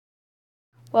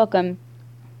Welcome.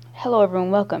 Hello everyone,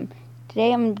 welcome.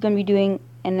 Today I'm going to be doing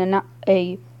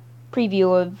a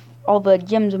preview of all the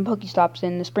gyms and pokestops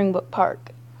in the Springbrook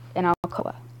Park in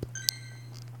Alcoa.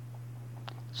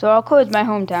 So Alcoa is my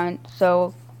hometown,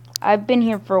 so I've been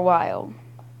here for a while.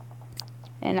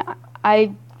 And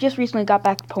I just recently got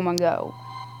back to Pokemon Go.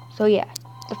 So yeah,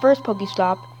 the first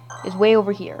Pokestop is way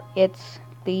over here. It's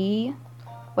the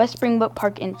West Springbrook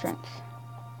Park entrance.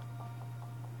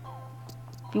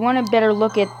 If you want a better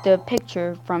look at the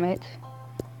picture from it,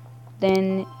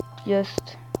 then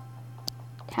just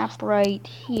tap right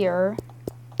here,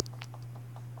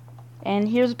 and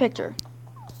here's a picture.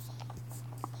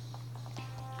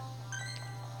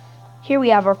 Here we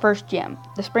have our first gym,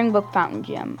 the Springbrook Fountain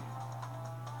Gym.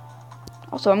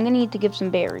 Also, I'm going to need to give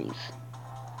some berries,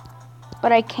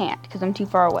 but I can't because I'm too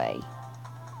far away.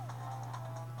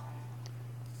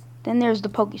 Then there's the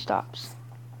Pokestops.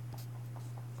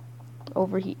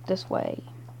 Over here, this way.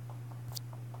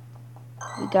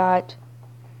 We got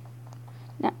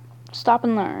now stop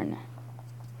and learn.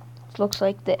 It looks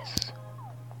like this.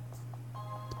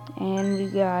 And we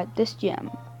got this gym.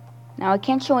 Now I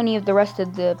can't show any of the rest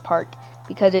of the park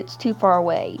because it's too far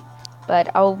away.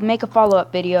 But I'll make a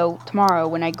follow-up video tomorrow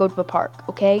when I go to the park,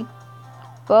 okay?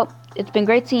 Well, it's been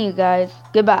great seeing you guys.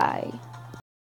 Goodbye.